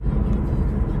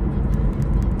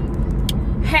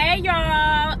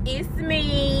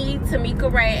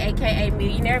Tamika Ray, aka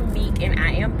Millionaire Meek, and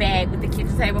I am back with the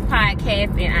Kitchen Table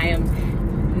Podcast. And I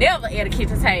am never at a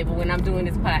kitchen table when I'm doing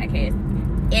this podcast,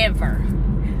 ever.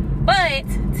 But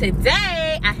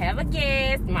today I have a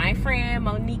guest, my friend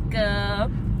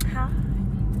Monica. Hi.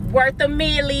 Worth a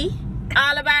Milli,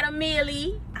 all about a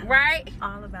Milli, right?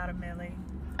 All about a Milli.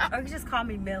 Or you just call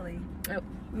me Milli. Oh.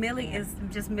 Milli is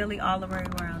just Milli all the way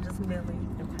around, just Milli.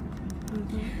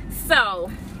 So,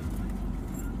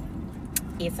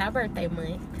 it's our birthday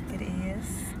month. It is.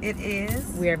 It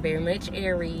is. We're very much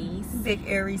Aries. Big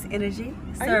Aries energy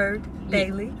served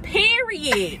daily.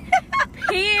 Period.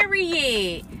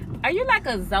 Period. Are you like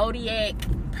a zodiac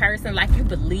person? Like you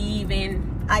believe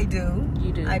in? I do.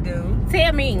 You do. I do.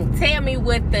 Tell me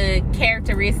what the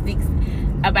characteristics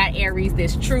about Aries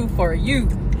that's true for you.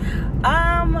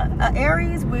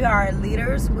 Aries, we are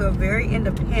leaders. We're very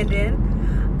independent.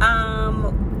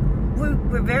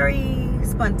 We're very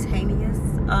spontaneous.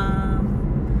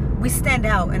 We stand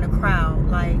out in a crowd,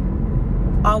 like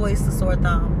always the sore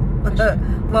thumb.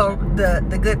 Well,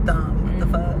 the good thumb. The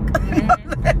fuck.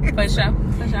 For sure.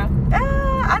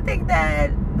 I think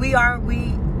that we are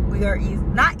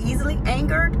not easily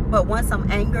angered, but once I'm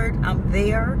angered, I'm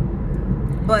there.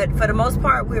 But for the most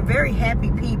part, we're very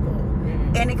happy people.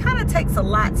 And it kind of takes a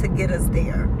lot to get us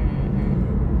there.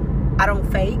 I don't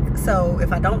fake. So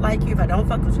if I don't like you, if I don't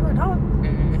fuck with you, I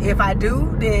don't. If I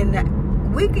do,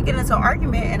 then we could get into an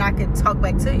argument and I could talk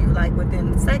back to you like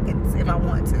within seconds if I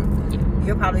want to. Yeah.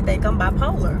 You'll probably think I'm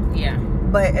bipolar. Yeah.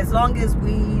 But as long as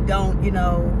we don't,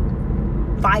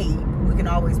 fight, we can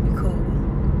always be cool.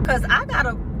 Because I got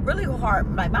a really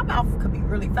hard, like my mouth could be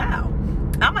really foul.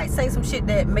 I might say some shit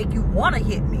that make you want to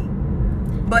hit me.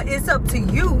 But it's up to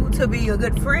you to be a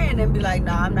good friend and be like,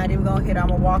 nah, I'm not even gonna hit her, I'm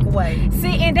gonna walk away.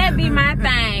 See, and that be my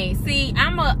thing. See,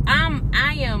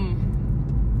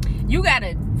 you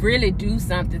gotta really do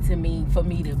something to me for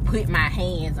me to put my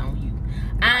hands on you.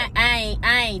 Right.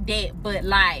 I ain't that, but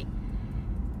like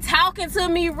talking to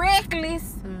me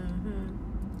reckless.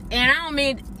 And I don't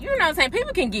mean, you know what I'm saying?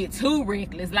 People can get too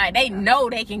reckless. Like they know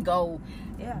they can go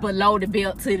below the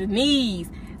belt to the knees.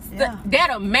 So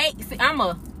that'll make,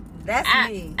 That's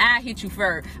me. I hit you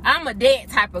first. I'm a dead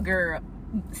type of girl.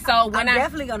 So when I'm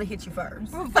definitely gonna hit you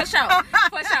first. For sure. I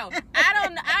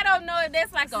don't know if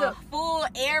that's like a full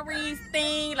Aries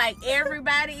thing, like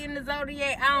everybody in the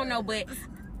zodiac. I don't know, but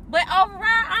overall,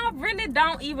 I really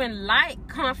don't even like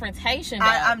confrontation.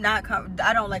 I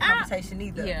don't like confrontation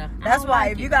either. Yeah. That's why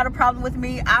if you got a problem with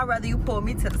me, I'd rather you pull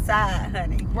me to the side,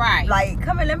 honey. Right. Like,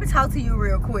 come here, let me talk to you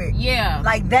real quick. Yeah.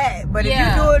 Like that. But if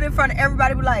you do it in front of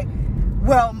everybody, be like,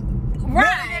 well,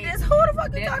 right. Who the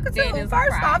fuck you talking to?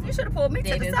 First off, you should have pulled me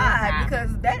to the side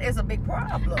because that is a big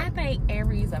problem. I think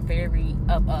Aries are very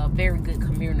good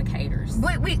communicators.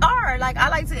 But we are. Like, I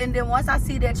like to, and then once I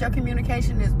see that your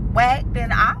communication is whack,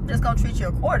 then I'm just gonna treat you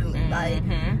accordingly. Like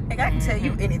I can tell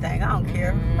you anything. I don't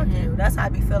care. Fuck you. That's how I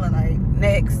be feeling. Like,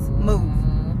 next, move.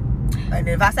 And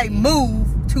if I say move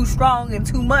too strong and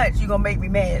too much, you're gonna make me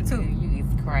mad too.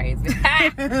 Crazy.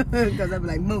 Because I'm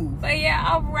like, move. But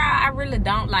yeah, overall, I really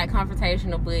don't like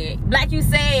confrontational. But like you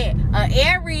said,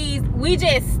 Aries, we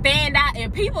just stand out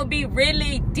and people be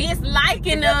really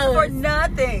disliking us for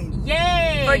nothing.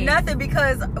 Yeah, for nothing,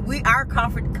 because our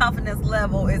confidence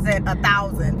level is at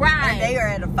 1,000, right? And they are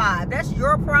at a 5. That's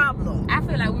your problem. I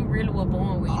feel like we really were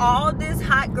born with all this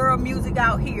hot girl music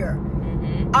out here.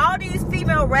 All these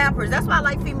female rappers, that's why I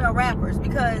like female rappers,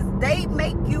 because they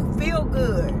make you feel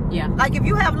good. Yeah. Like if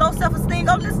you have low self-esteem,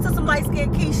 go listen to some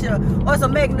light-skinned Keisha or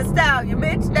some Megan Thee Stallion,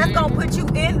 bitch. That's gonna put you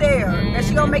in there. And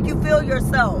she gonna make you feel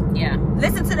yourself. Yeah.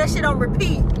 Listen to that shit on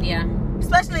repeat. Yeah.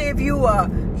 Especially if you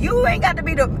ain't got to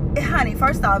be the, honey,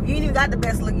 first off, you ain't even got the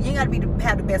best look. You ain't got to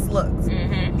have the best looks.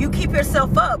 You keep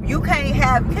yourself up. You can't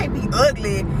be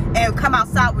ugly and come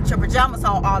outside with your pajamas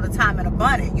on all the time in a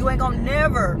bunny. You ain't gonna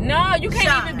never. No, you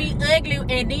can't even be ugly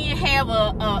and then have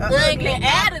a ugly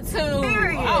attitude.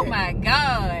 Period. Oh my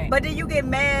God. But then you get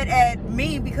mad at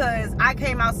me because I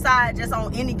came outside just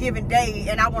on any given day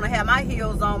and I want to have my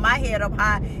heels on, my head up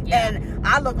high, and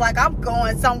I look like I'm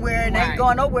going somewhere and ain't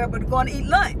going nowhere but going to eat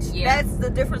lunch. That's the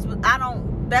difference.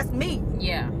 That's me.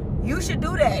 Yeah. You should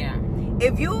do that. Yeah.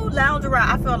 If you lounge around,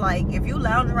 I feel like if you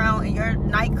lounge around in your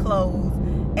night clothes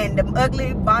and the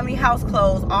ugly, balmy house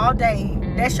clothes all day,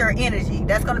 that's your energy.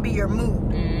 That's going to be your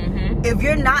mood. If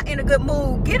you're not in a good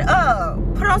mood, get up.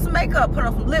 Put on some makeup. Put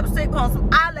on some lipstick. Put on some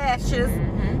eyelashes.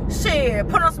 Shit.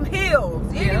 Put on some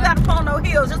heels. You ain't got to put on no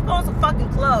heels. Just put on some fucking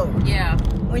clothes. Yeah.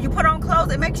 When you put on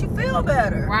clothes, it makes you feel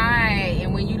better. Right.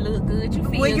 And when you look good, you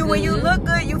feel good. When you look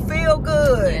good, you feel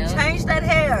good. Change that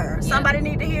hair. Somebody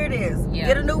need to hear this.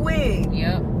 Get a new wig.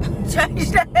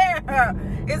 Change the hair.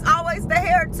 It's always the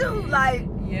hair too. Like,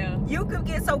 yeah, you can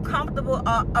get so comfortable.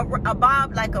 A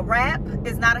bob, like a wrap,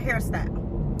 is not a hairstyle.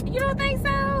 You don't think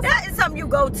so? That is something you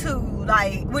go to,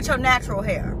 like, with your natural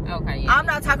hair. Okay, yeah. I'm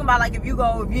not talking about, like, if you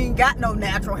ain't got no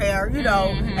natural hair, you know,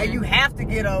 and you have to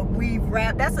get a weave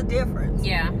wrap. That's a difference.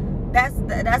 Yeah.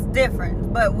 That's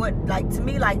different. But what, like, to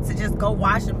me, like, to just go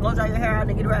wash and blow dry your hair out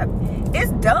and get it wrapped,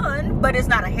 it's done, but it's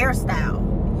not a hairstyle.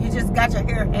 You just got your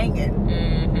hair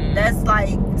hanging. That's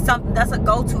like something, that's a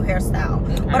go-to hairstyle.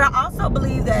 But I also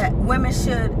believe that women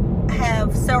should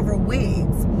have several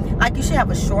wigs. Like, you should have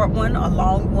a short one, a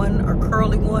long one, a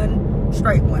curly one,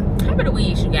 straight one. How many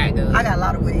wigs you got, girl? I got a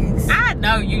lot of wigs. I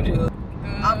know you do.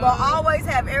 I'm gonna always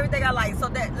have everything I like. So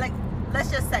that, like, let's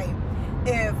just say,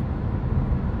 if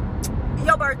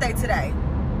your birthday today,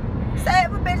 say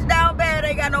if a bitch down bad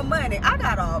ain't got no money, I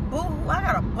got a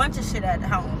bunch of shit at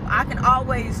home. I can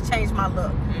always change my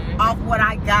look off what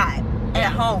I got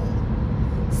at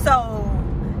home. So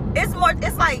it's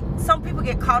like some people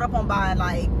get caught up on buying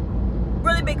like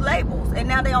really big labels, and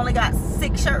now they only got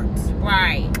 6 shirts.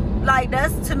 Right. Like,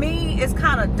 that's, to me, it's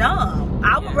kind of dumb.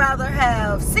 I would rather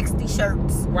have 60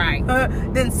 shirts, right,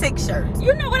 than 6 shirts.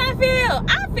 You know what I feel?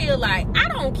 I feel like I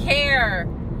don't care.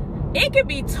 It could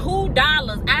be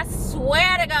 $2. I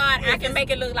swear to God, I can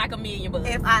make it look like $1 million.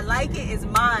 If I like it, it's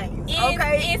mine.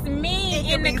 Okay, it's me it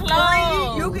in the free.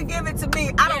 clothes. You can give it to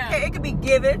me. I don't care. It could be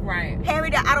given. Right. Hand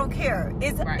me that. I don't care.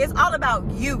 It's all about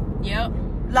you. Yep.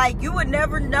 Like, you would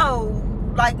never know.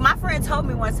 Like, my friend told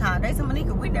me one time, they said,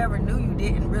 Monica, we never knew you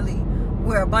didn't really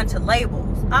wear a bunch of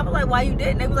labels. I was like, why you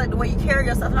didn't? They was like, the way you carry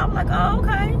yourself. And I was like, oh,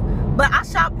 okay. But I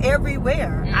shop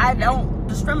everywhere. I don't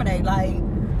discriminate. Like,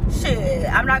 shit,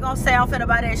 I'm not gonna say I'm finna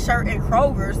buy that shirt in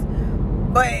Kroger's,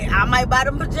 but I might buy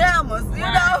them pajamas, you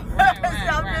know?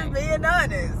 I'm just being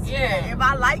honest. Yeah. If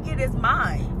I like it, it's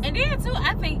mine. And then too,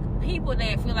 I think people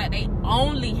that feel like they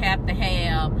only have to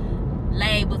have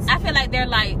labels, I feel like they're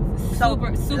like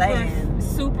superficial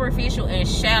and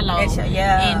shallow.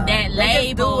 And that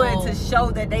label, they just do it to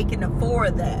show that they can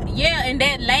afford that. Yeah, and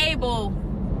that label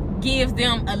gives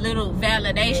them a little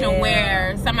validation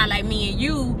where somebody like me and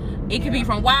you, it could be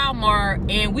from Walmart,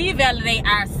 and we validate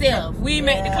ourselves. We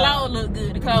make the clothes look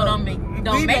good. The clothes don't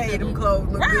make them clothes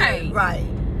look good. Right.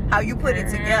 How you put it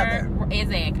together.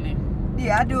 Exactly.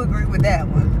 Yeah, I do agree with that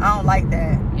one. I don't like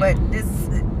that. But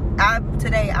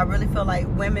today I really feel like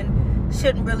women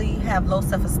shouldn't really have low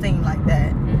self-esteem like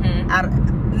that. I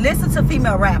listen to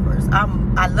female rappers.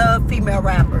 I love female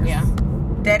rappers. Yeah.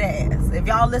 Dead ass. If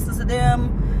y'all listen to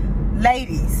them,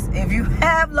 ladies, if you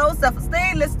have low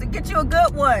self-esteem, get you a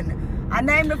good one. I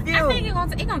named a few. I think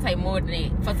it's gonna take more than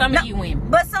that for some of you women.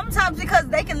 But sometimes, because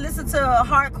they can listen to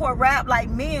hardcore rap, like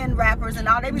men rappers and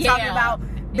all, they be talking about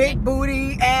big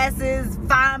booty, asses,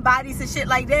 fine bodies and shit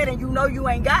like that, and you know you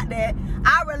ain't got that.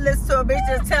 I rather listen to a bitch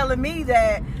just telling me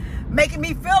that, making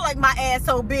me feel like my ass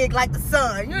so big like the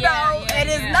sun, you know, and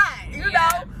it's not, you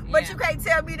know. But you can't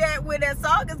tell me that when that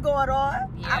song is going on.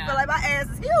 I feel like my ass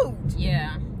is huge.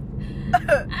 Yeah.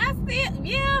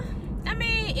 I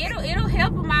mean, it'll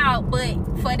help them out, but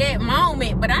for that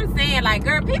moment. But I'm saying, like,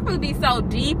 girl, people be so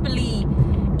deeply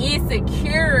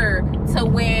insecure to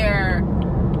where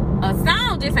a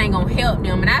song just ain't gonna help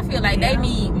them, and I feel like they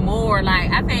need more.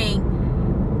 Like, I think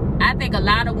a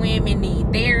lot of women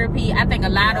need therapy. I think a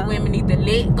lot of women need to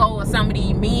let go of some of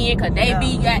these men, because they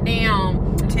be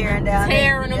goddamn tearing them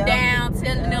down,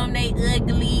 telling them they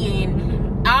ugly and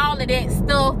all of that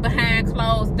stuff behind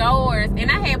closed doors. And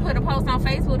I had put a post on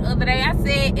Facebook the other day. I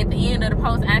said at the end of the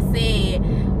post, I said,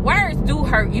 words do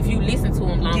hurt if you listen to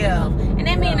them long enough. And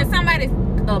that means that somebody's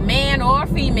a man or a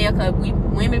female, because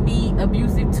women be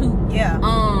abusive too.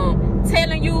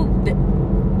 Telling you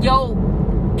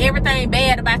everything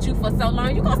bad about you for so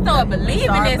long, you gonna start believing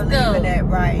that stuff.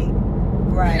 Right.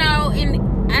 You know, and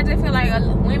I just feel like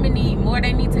women need more.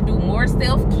 They need to do more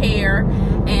self-care,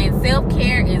 and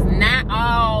self-care is not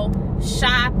all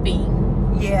shopping.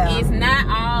 It's not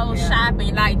all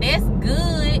shopping. Like, that's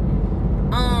good,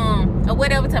 or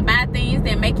whatever, to buy things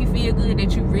that make you feel good,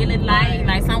 that you really like.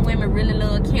 Like, some women really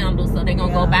love candles, so they're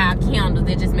gonna go buy candles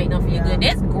that just make them feel good.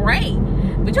 That's great.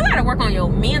 But you gotta work on your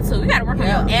mental. You gotta work on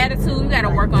your attitude. You gotta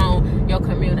work on your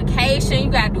communication. You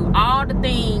gotta do all the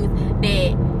things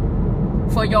that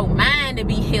for your mind to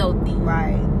be healthy.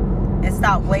 Right. And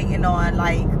stop waiting on,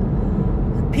 like,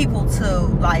 people to,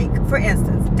 like, for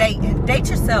instance, date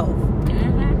yourself.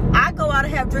 I go out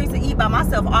and have drinks and eat by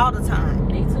myself all the time.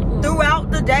 Me too. Throughout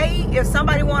the day, if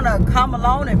somebody want to come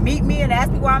alone and meet me and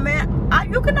ask me where I'm at,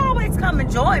 you can always come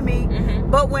and join me.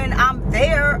 But when I'm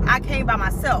there, I came by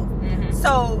myself.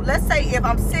 So let's say if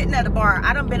I'm sitting at a bar,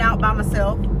 I done been out by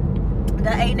myself,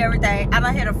 done ate and everything. I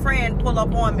done had a friend pull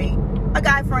up on me, a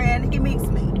guy friend. He meets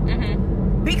me.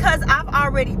 Because I've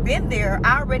already been there.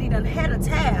 I already done had a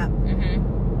tab.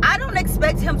 I don't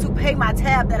expect him to pay my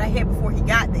tab that I had before he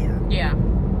got there. Yeah.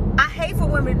 I hate for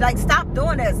women, like, stop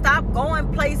doing that. Stop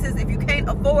going places if you can't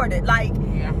afford it. Like,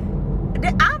 yeah.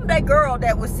 I'm that girl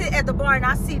that would sit at the bar and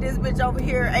I see this bitch over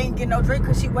here ain't getting no drink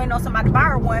because she waiting on somebody to buy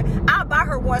her one. I'll buy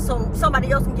her one so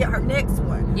somebody else can get her next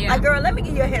one. Yeah. Like, girl, let me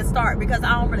give you a head start, because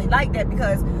I don't really like that.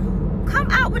 Because come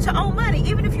out with your own money.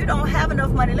 Even if you don't have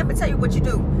enough money, let me tell you what you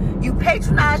do. You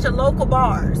patronize your local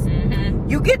bars.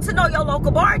 You get to know your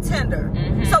local bartender.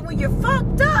 So when you're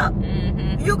fucked up,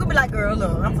 you can be like, girl,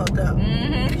 look, I'm fucked up.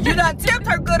 You done tipped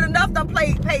her good enough, done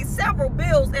paid several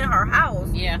bills in her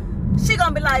house. Yeah. She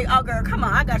gonna be like, oh girl, come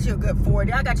on, I got you a good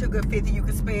 40, I got you a good 50 you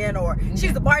can spend. Or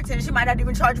she's the bartender, she might not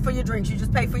even charge you for your drinks, you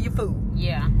just pay for your food.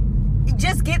 Yeah. You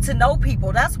just get to know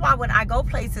people. That's why when I go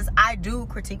places, I do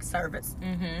critique service,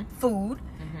 food,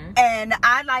 and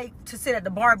I like to sit at the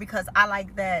bar because I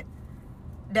like that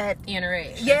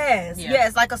interaction.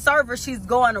 Yes, like a server, she's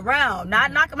going around,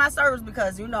 not knocking my servers,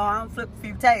 because you know I don't flip a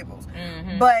few tables,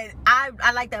 but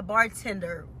I like that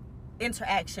bartender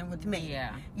interaction with me.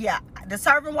 Yeah. The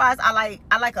serving wise, I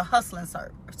like a hustling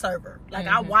server. Like,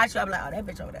 I watch her, I'm like, oh, that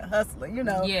bitch over there hustling, you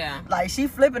know. Yeah. Like, she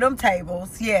flipping them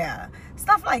tables. Yeah.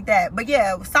 Stuff like that. But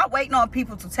yeah, stop waiting on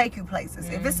people to take you places.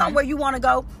 If it's somewhere you want to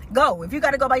go. If you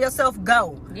got to go by yourself,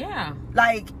 go. Yeah.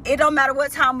 Like, it don't matter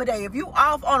what time of day. If you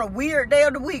off on a weird day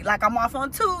of the week, like I'm off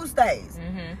on Tuesdays.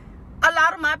 A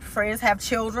lot of my friends have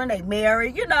children, they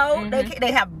married, you know,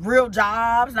 they have real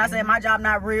jobs. Not saying my job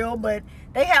not real, but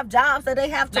they have jobs that they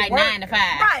have to like work. 9 to 5.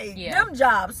 Right, Yeah. them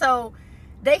jobs. So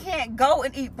they can't go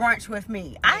and eat brunch with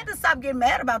me. I had to stop getting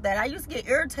mad about that. I used to get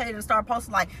irritated and start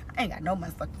posting like, I ain't got no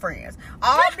motherfucking friends.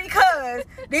 All because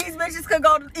these bitches could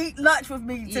go to eat lunch with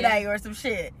me today or some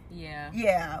shit.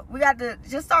 Yeah. We got to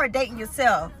just start dating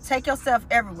yourself. Take yourself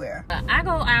everywhere. I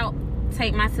go out,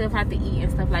 take myself out to eat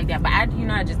and stuff like that, but I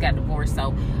just got divorced,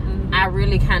 so I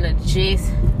really kind of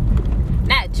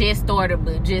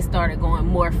started going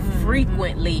more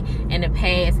frequently in the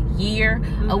past year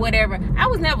or whatever. I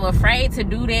was never afraid to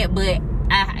do that, but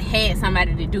I had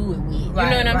somebody to do it with. You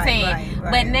know what I'm saying?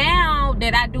 Right. But now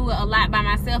that I do it a lot by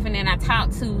myself, and then I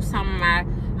talk to some of my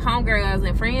homegirls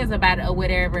and friends about it or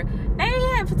whatever, they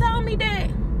have told me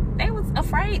that they was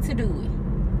afraid to do it.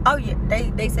 Oh yeah,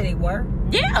 they said they were.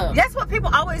 Yeah, that's what people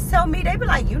always tell me. They be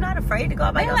like, "You're not afraid to go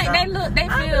out by yourself." Like they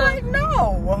feel like,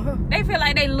 no. They feel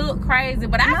like they look crazy,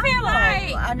 but I feel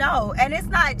like I know. And it's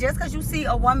not just because you see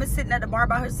a woman sitting at the bar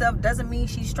by herself doesn't mean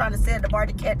she's trying to sit at the bar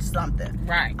to catch something.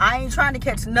 Right. I ain't trying to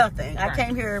catch nothing. Right. I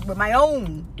came here with my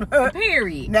own.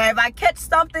 Period. Now, if I catch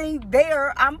something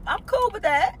there, I'm cool with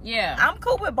that. Yeah. I'm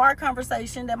cool with bar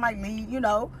conversation that might lead,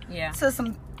 to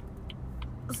some.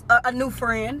 A new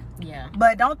friend. Yeah.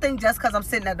 But don't think just because I'm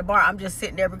sitting at the bar, I'm just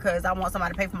sitting there because I want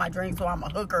somebody to pay for my drinks or I'm a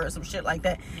hooker or some shit like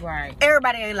that. Right.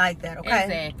 Everybody ain't like that, okay?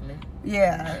 Exactly.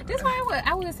 Yeah. That's why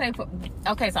I would say,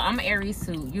 okay, so I'm an Aries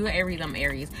too. You an Aries, I'm an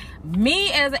Aries.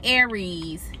 Me as an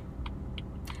Aries,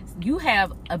 you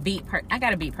have I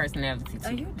got a big personality too.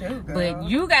 Oh, you do, girl. But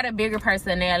you got a bigger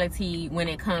personality when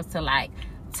it comes to like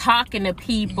talking to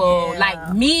people,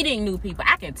 like meeting new people.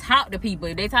 I can talk to people.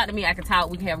 If they talk to me, I can talk.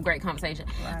 We can have a great conversation.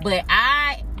 Right. But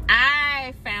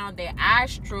I found that I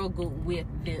struggled with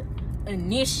the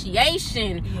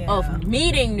initiation of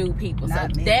meeting new people.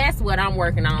 That's what I'm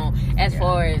working on as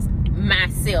far as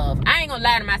myself. I ain't gonna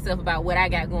lie to myself about what I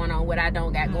got going on, what I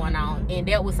don't got going on. And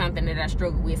that was something that I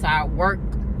struggled with. So I work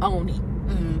on it.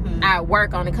 I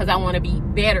work on it because I want to be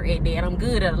better at that. I'm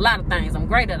good at a lot of things. I'm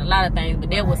great at a lot of things, but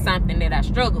that was something that I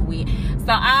struggled with.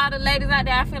 So all the ladies out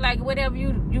there, I feel like whatever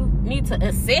you need to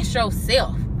assess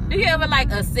yourself. Do you ever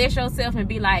like assess yourself and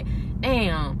be like,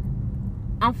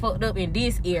 damn, I'm fucked up in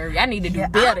this area. I need to do better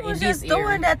in this area. I was just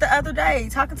doing that the other day,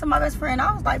 talking to my best friend.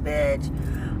 I was like, bitch,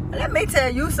 let me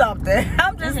tell you something.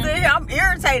 I'm just sitting here, I'm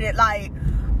irritated. Like,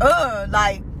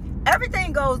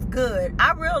 everything goes good.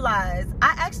 I realize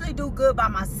I actually do good by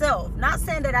myself. Not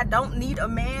saying that I don't need a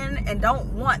man and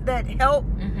don't want that help.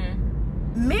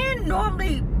 Men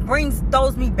normally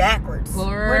throws me backwards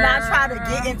when I try to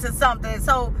get into something.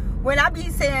 So when I be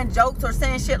saying jokes or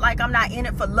saying shit like I'm not in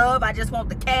it for love, I just want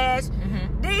the cash.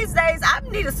 These days I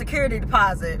need a security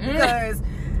deposit because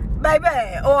baby,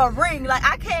 or a ring. Like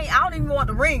I don't even want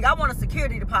the ring. I want a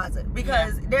security deposit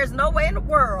because there's no way in the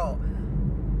world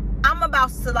I'm about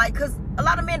to because a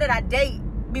lot of men that I date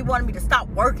be wanting me to stop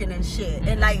working and shit,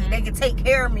 and like they can take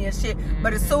care of me and shit.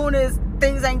 But as soon as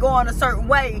things ain't going a certain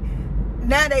way,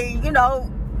 now they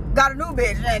got a new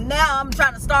bitch, and now I'm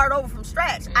trying to start over from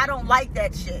scratch. I don't like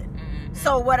that shit.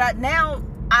 So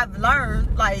I've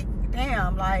learned, like,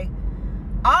 damn, like,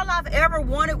 all I've ever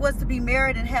wanted was to be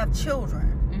married and have children.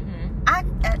 I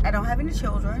don't have any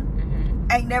children.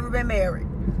 Ain't never been married.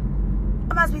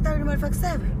 I must be 30 motherfucking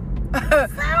 7.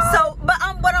 So, but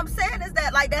what I'm saying is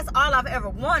that, like, that's all I've ever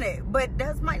wanted. But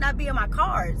that might not be in my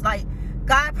cards. Like,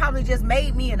 God probably just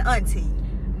made me an auntie.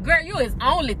 Girl, you is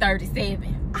only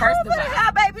 37. First of all,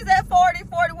 have babies at 40,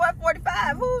 41,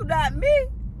 45. Who, not me?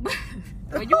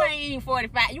 Well, you ain't even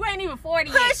 45. You ain't even 40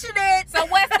 yet. Pushing it. So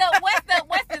what's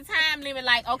the time limit?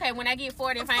 Like, okay, when I get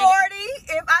 40, if 40.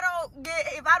 If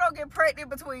I don't get pregnant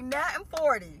between now and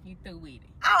 40, you through with it.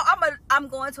 I'm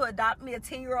going to adopt me a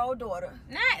 10-year-old daughter.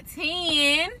 Not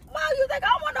 10. Well, you think I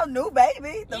don't want no new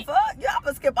baby? The fuck? Y'all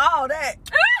gonna skip all that.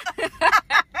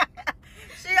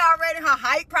 She already, her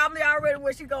height probably already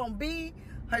where she gonna be.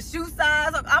 Her shoe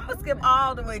size. I'm gonna skip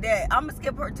all the way that. I'm gonna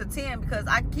skip her to 10 because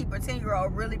I can keep her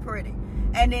 10-year-old really pretty.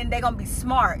 And then they're gonna be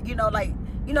smart, you know, like,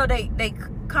 you know, they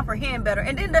comprehend better.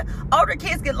 And then the older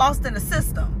kids get lost in the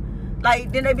system.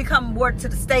 Like, then they become more to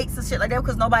the states and shit like that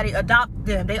because nobody adopt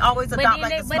them. They always adopt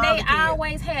like the smaller kids. But they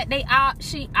always had,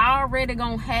 she already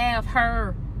gonna have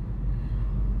her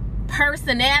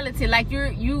personality. Like,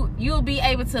 you'll be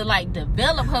able to, like,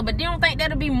 develop her, but you don't think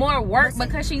that'll be more work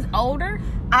because she's older?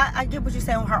 I get what you're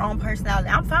saying with her own personality.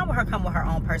 I'm fine with her coming with her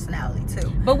own personality too.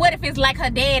 But what if it's like her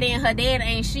daddy and her dad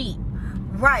ain't she?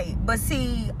 Right. But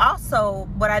see, also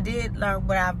what I've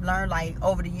learned like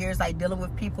over the years, like dealing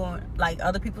with people, like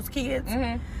other people's kids,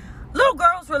 little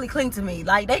girls really cling to me.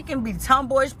 Like, they can be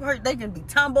tomboys, they can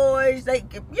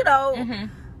you know,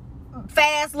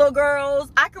 fast little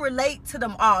girls. I can relate to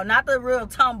them all, not the real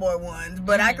tomboy ones,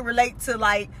 but I can relate to,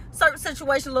 like, certain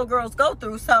situations little girls go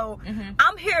through. So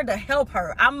I'm here to help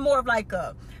her. I'm more of like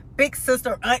a big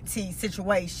sister auntie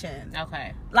situation.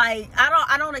 Okay. Like,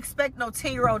 I don't expect no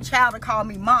 10-year-old child to call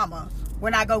me mama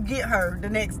when I go get her the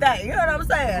next day. You know what I'm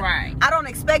saying? Right. I don't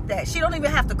expect that. She don't even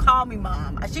have to call me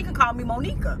mom. She can call me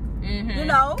Monica. You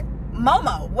know,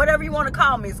 Momo, whatever you want to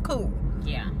call me is cool.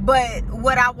 Yeah. But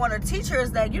what I want to teach her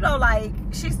is that, you know, like,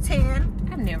 she's 10.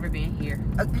 I've never been here.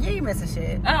 You ain't missing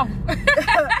shit. Oh.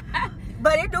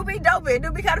 But it do be dope. It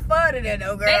do be kind of fun in there,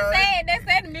 though, girl. They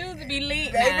said the music be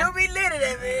lit. They do be lit in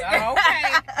that bitch. Oh,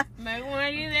 okay. Maybe one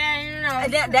of you there, you know.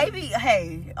 They be,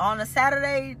 hey, on a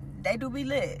Saturday, they do be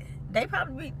lit. They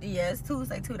probably be, yeah, it's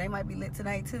Tuesday, too. They might be lit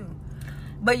tonight, too.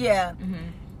 But, yeah,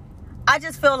 I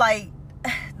just feel like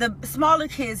the smaller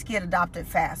kids get adopted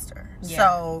faster. Yeah.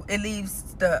 So it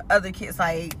leaves the other kids,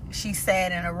 like, she's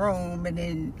sad in a room, and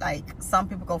then, like, some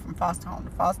people go from foster home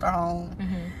to foster home.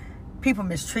 People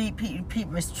mistreat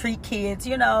kids,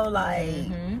 you know, like,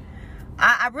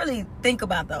 I really think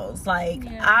about those. Like,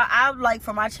 I would like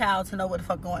for my child to know what the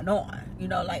fuck going on, you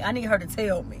know, like, I need her to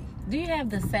tell me. Do you have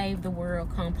the save the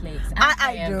world complex?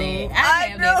 I do. I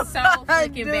have that so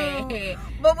fucking bad.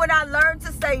 But when I learned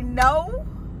to say no,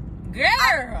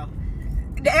 girl,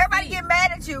 everybody get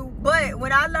mad at you. But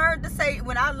when I learned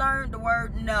the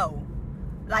word no,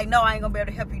 like, no, I ain't gonna be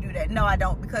able to help you do that. No, I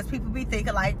don't, because people be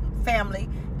thinking, like, family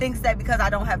thinks that because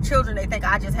I don't have children, they think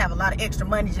I just have a lot of extra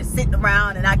money just sitting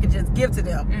around and I can just give to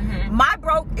them. My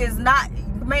broke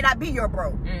may not be your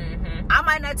broke. I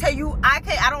might not tell you I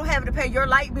don't have it to pay your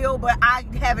light bill, but I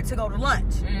have it to go to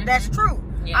lunch. That's true.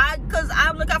 Because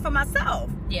I look out for myself.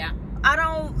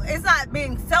 It's not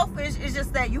being selfish, it's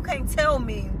just that you can't tell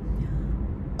me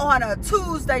on a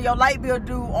Tuesday your light bill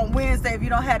due on Wednesday, if you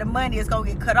don't have the money, it's gonna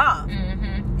get cut off.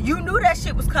 You knew that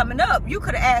shit was coming up. You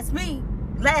could have asked me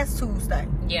last Tuesday.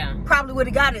 Probably would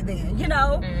have got it then, you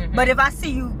know. But if I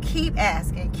see you keep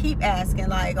asking,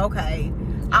 like, okay,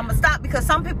 I'm gonna stop, because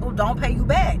some people don't pay you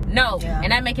back. No.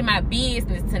 And I make it my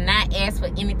business to not ask for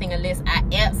anything unless I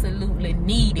absolutely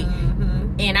need it.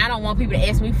 And I don't want people to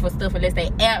ask me for stuff unless they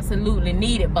absolutely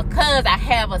need it, because I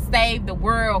have a save the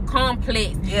world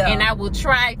complex. And I will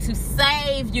try to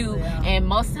save you. And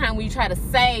most of the time when you try to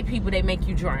save people, they make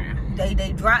you drown.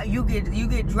 They drown. You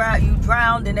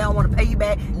drowned, and they don't want to pay you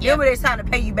back. Then when it's time to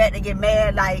pay you back, they get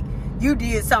mad, like you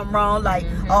did something wrong. Like,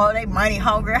 oh, they money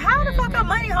hungry. How the fuck I'm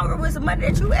money hungry with some money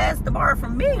that you asked to borrow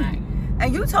from me?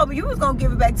 And you told me you was gonna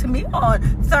give it back to me on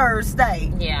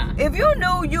Thursday. If you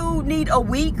knew you need a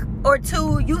week or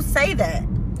two, you say that.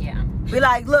 Be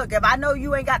like, look, if I know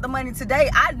you ain't got the money today,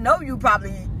 I know you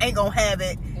probably ain't gonna have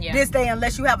it this day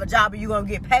unless you have a job and you gonna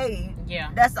get paid.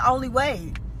 That's the only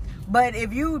way. But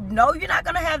if you know you're not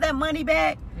gonna have that money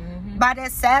back by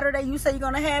that Saturday, you say you're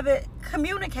gonna have it,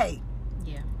 communicate.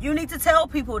 You need to tell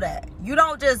people that. You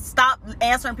don't just stop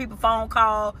answering people's phone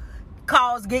calls,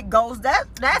 get ghosts.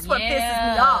 That's what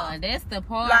pisses me off. That's the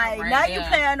part. Like, now you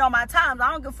playing on my time. I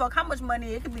don't give a fuck how much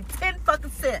money. It could be 10 fucking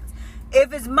cents.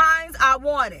 If it's mine, I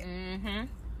want it. Mm-hmm.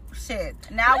 Shit.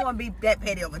 Now I want to be that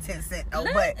petty over 10 cents. Oh,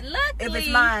 but if it's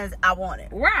mine, I want it.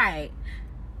 Right.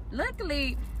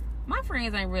 Luckily, my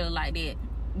friends ain't really like that.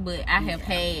 But I have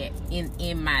had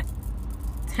in my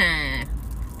time,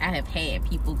 I have had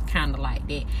people kind of like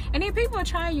that. And then people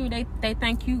try you. They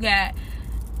think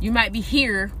you might be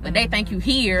here, but they think you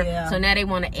here. Yeah. So now they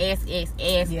want to ask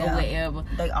or whatever.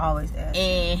 They always ask.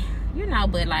 And you know,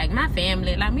 but like my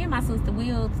family, like me and my sister,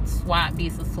 we'll swap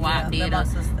this or swap that. My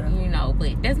sister. You know,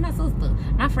 but that's my sister.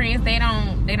 My friends, they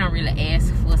don't really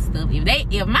ask for stuff.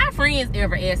 If my friends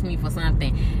ever ask me for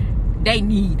something, they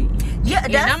need it. Yeah,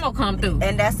 and I'm gonna come through.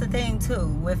 And that's the thing too.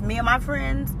 With me and my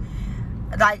friends,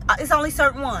 like it's only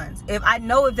certain ones. If I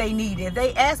know if they need it, if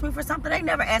they ask me for something, they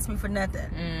never ask me for nothing.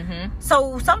 Mm-hmm.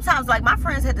 So sometimes, like my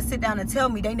friends had to sit down and tell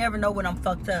me they never know when I'm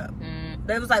fucked up. Mm-hmm.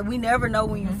 They was like, we never know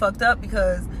when you fucked up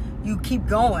because you keep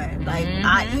going. Like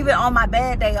even on my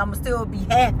bad day, I'ma still be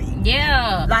happy.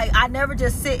 Yeah. Like I never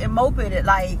just sit and mope at it.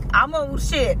 Like I'm a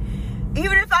shit.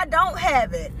 Even if I don't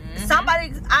have it,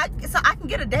 somebody I can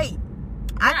get a date.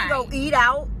 I can go eat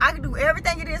out. I can do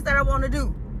everything it is that I want to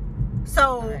do.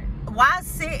 So why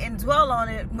sit and dwell on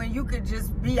it when you could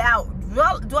just be out?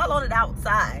 Dwell on it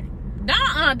outside.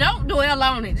 Don't dwell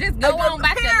on it. Just go on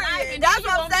about your life. And that's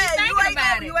what I'm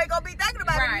saying. You ain't gonna be thinking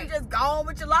about it. You just go on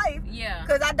with your life. Yeah.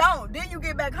 Because I don't. Then you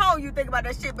get back home, you think about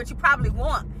that shit, but you probably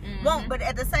won't. But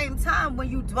at the same time,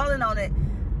 when you dwelling on it,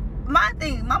 my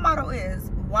motto is,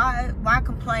 why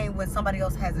complain when somebody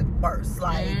else has it worse?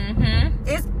 Like,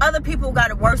 it's other people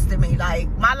got it worse than me. Like,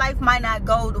 my life might not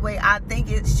go the way I think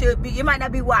it should be. It might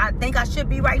not be where I think I should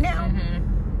be right now.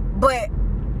 But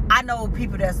I know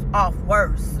people that's off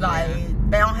worse. Like,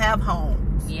 they don't have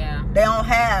homes. Yeah. They don't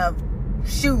have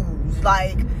shoes.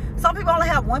 Like, some people only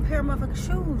have one pair of motherfucking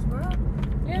shoes, bro.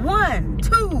 Yeah. 1,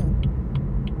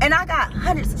 2. And I got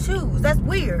hundreds of shoes. That's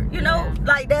weird. You know?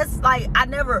 Like, that's like, I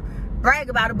never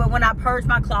brag about it, but when I purge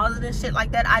my closet and shit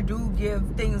like that, I do give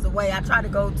things away. I try to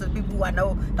go to people who I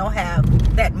know don't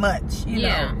have that much, you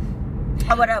know,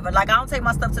 or whatever. Like, I don't take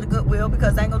my stuff to the Goodwill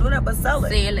because I ain't gonna do nothing but sell it.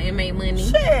 Sell it and make money.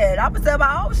 Shit, I'm gonna sell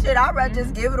my own shit. I'd rather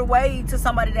just give it away to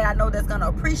somebody that I know that's gonna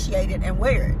appreciate it and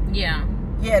wear it.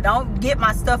 Yeah, don't get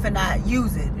my stuff and not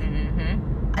use it.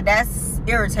 That's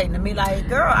irritating to me. Like,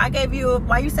 girl, I gave you,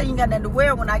 why you say you got nothing to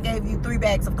wear when I gave you 3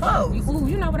 bags of clothes? Ooh,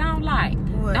 you know what I don't like?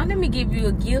 What? Don't let me give you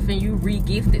a gift and you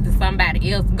re-gift it to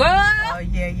somebody else. Girl! Oh,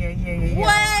 yeah.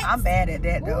 What? I'm bad at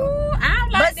that, though. Ooh, I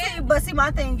don't like that. But see,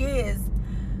 my thing is,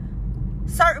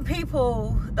 certain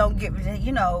people don't give,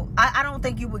 you know, I don't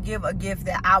think you would give a gift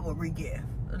that I would re-gift.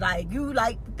 Like, you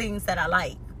like the things that I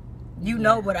like. You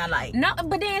know what I like. No,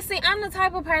 but then, see, I'm the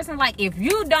type of person, like, if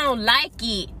you don't like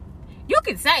it, you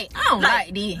can say, I don't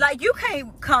like this. Like, you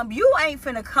ain't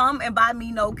finna come and buy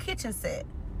me no kitchen set.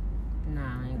 Nah.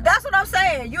 That's what I'm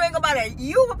saying. You ain't gonna buy that.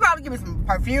 You would probably give me some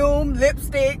perfume,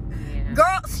 lipstick,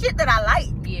 girl, shit that I like.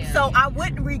 So I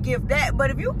wouldn't re-gift that.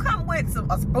 But if you come with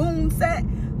a spoon set,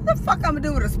 what the fuck I'm gonna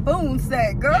do with a spoon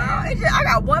set, girl? I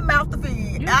got one mouth to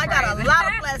feed. I got a lot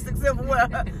of plastic silverware.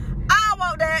 I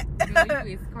want that. Girl,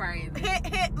 you is crazy.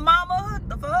 Hint, mama. What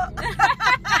the fuck?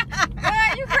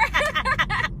 Girl, you crazy.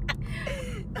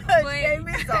 She gave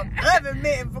me some oven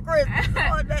mitten for Christmas.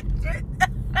 All that shit.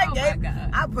 My God.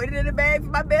 I put it in the bag for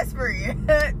my best friend.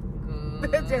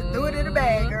 Just threw it in the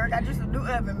bag, girl. Got you some new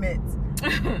oven mitts.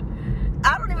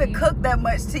 I don't even cook that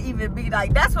much to even be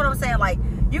like, that's what I'm saying. Like,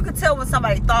 you could tell when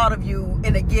somebody thought of you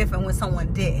in a gift and when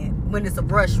someone didn't, when it's a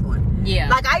brush one. Yeah.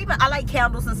 Like, I like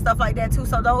candles and stuff like that too,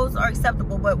 so those are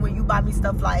acceptable. But when you buy me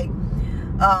stuff like,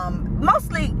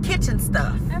 mostly kitchen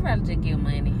stuff. I'd rather just give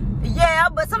money. Yeah,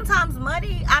 but sometimes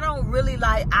money, I don't really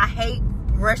like. I hate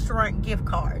restaurant gift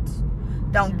cards.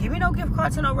 Don't give me no gift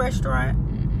card to no restaurant.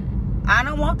 I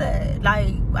don't want that.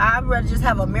 Like, I'd rather just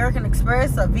have American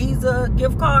Express, a Visa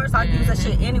gift card, so I can use that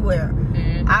shit anywhere.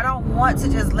 I don't want to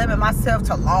just limit myself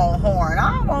to Longhorn.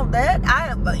 I don't want that.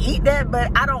 I eat that,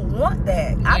 but I don't want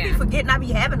that. I be forgetting I be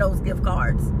having those gift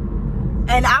cards.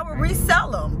 And I would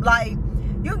resell them. Like,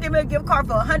 you can give me a gift card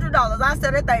for $100. I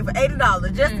sell that thing for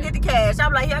 $80 just to get the cash.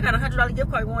 I'm like, yeah, I got a $100 gift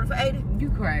card. You want it for $80? You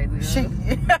crazy. Shit.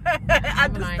 I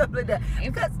do stuff like that.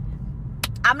 Because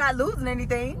I'm not losing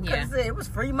anything. Because it was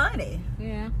free money.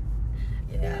 Yeah.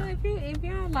 If you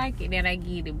don't like it, then I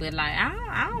get it. But, like,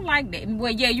 I don't like that.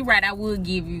 Well, yeah, you're right. I would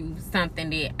give you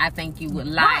something that I think you would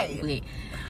like. But